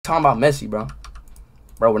talking about Messi, bro.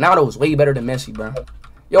 Bro, Ronaldo was way better than Messi, bro.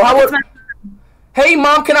 Yo, how would... Hey,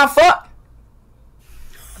 mom, can I fuck?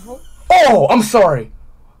 Oh, I'm sorry.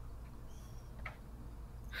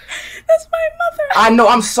 That's my mother. I know,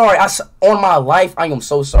 I'm sorry. On my life, I am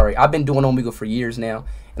so sorry. I've been doing Omegle for years now,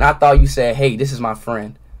 and I thought you said, hey, this is my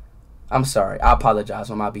friend. I'm sorry. I apologize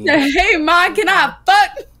on my behalf. Hey, mom, can I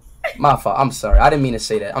fuck? My fault. I'm sorry. I didn't mean to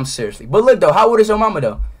say that. I'm seriously. But look, though, how old is your mama,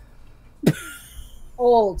 though?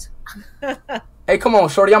 Old. Hey, come on,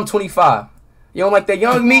 shorty. I'm 25. You don't like that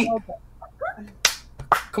young meat?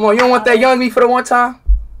 Come on, you don't want that young meat for the one time?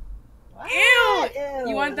 Ew.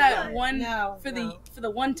 You want that one for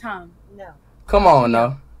the one time? No. Come on,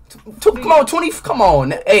 no. Come on, 20. Come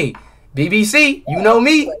on. Hey, BBC, you know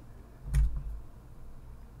me.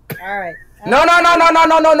 All right. No.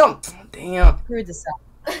 Damn. Screw this up.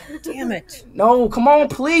 Damn it. No, come on,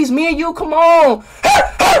 please. Me and you, come on.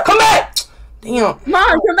 Hey, come back. Damn.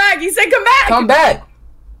 Mom, come back. You said come back. Come back.